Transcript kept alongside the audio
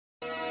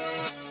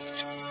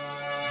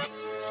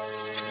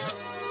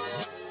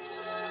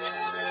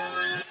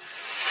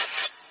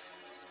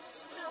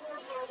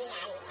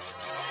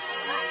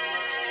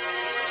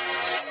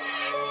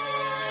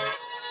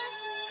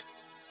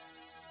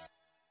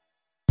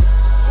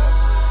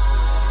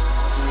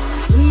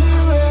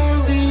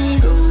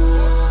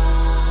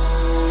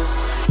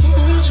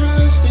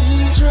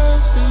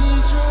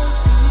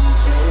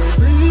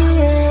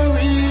Everywhere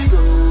we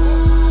go,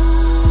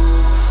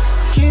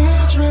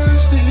 can't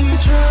trust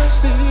these.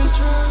 Everywhere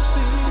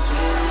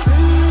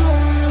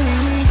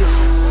we go,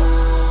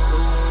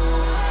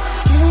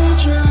 can't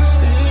trust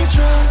these.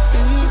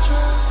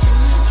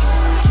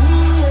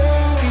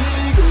 Everywhere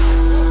we go,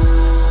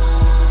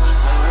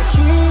 I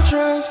can't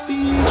trust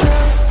these.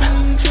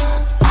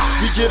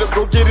 We get up,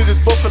 go get it, it's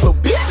Buffalo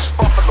bitch.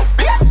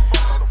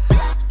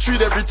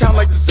 Treat every town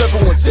like the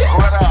 716.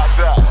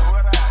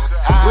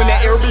 When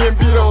that Airbnb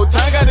the whole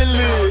time got it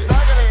lit.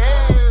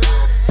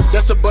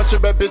 That's a bunch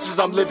of bad bitches,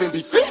 I'm living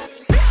be fit.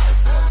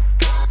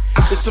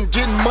 It's some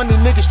getting money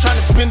niggas trying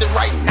to spend it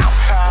right now.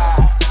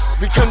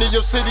 We come to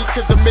your city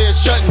cause the mayor's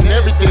shutting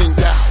everything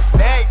down.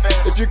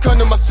 If you come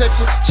to my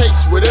section,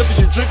 chase whatever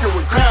you drink it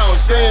with Crown.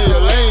 Stay in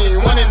your lane,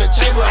 one in the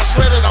chamber, I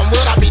swear that I'm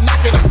Wilt, I be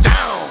knocking them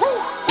down.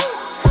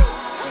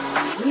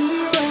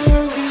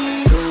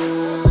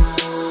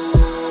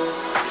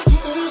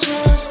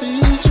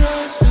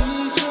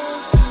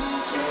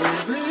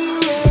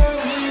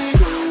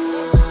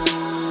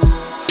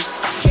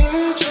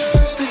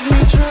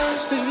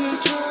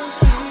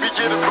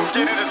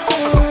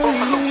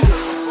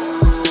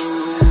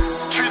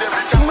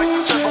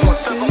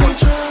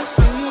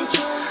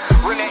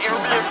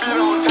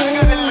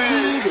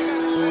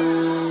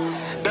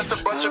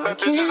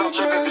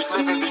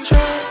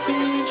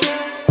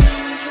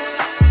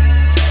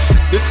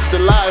 This is the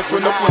life,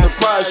 run up on the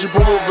prize. You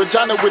born with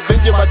vagina within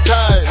your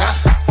tie.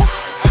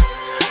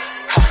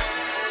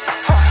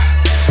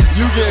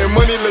 You getting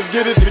money, let's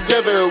get it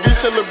together. We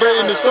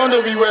celebrating the storm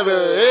that we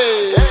weather.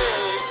 Hey.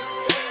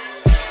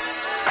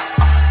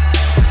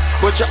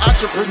 But your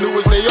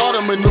entrepreneurs, they all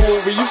the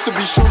manure. We used to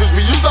be shooters,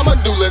 we used our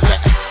medullas.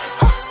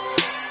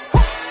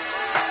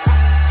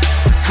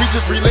 We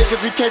just relate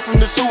cause we came from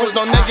the sewers.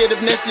 No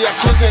negative Nancy, I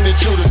can't stand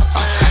intruders.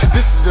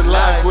 This is the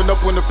life, went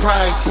up on the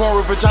prize. Born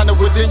with vagina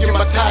within you,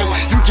 my tie.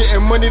 You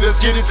getting money, let's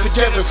get it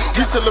together.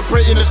 We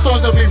celebrating the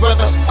storms that we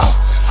weather.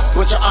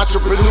 Bunch of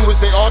entrepreneurs,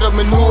 they all the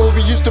manure.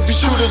 We used to be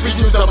shooters, we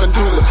used our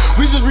medullas.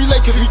 We just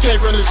relate cause we came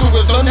from the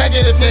sewers. No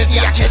negative Nancy,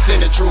 I can't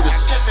stand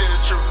intruders.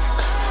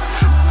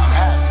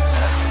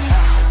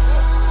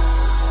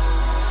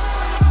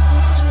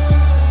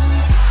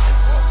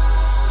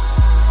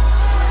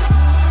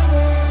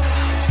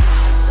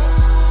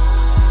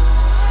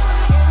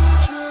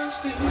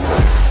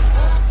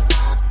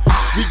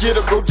 We get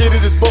up, go get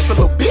it, it's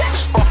Buffalo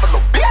bitch.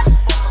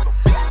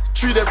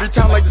 Treat every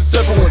town like the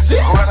 716.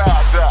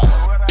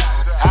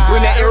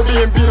 When that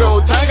Airbnb the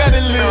whole time got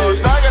it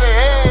lit.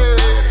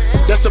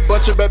 That's a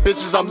bunch of bad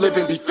bitches, I'm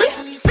living be fit.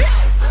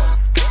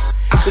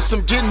 It's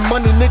some getting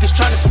money niggas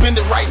trying to spend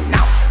it right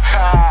now.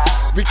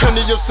 We come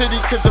to your city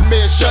cause the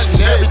mayor's shutting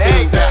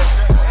everything down.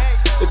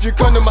 If you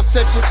come to my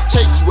section,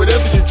 chase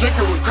whatever you drink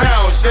it with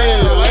Crown. Stay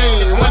in your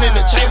lane, one in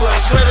the chamber,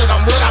 I swear that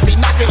I'm Wilt, I be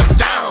knocking them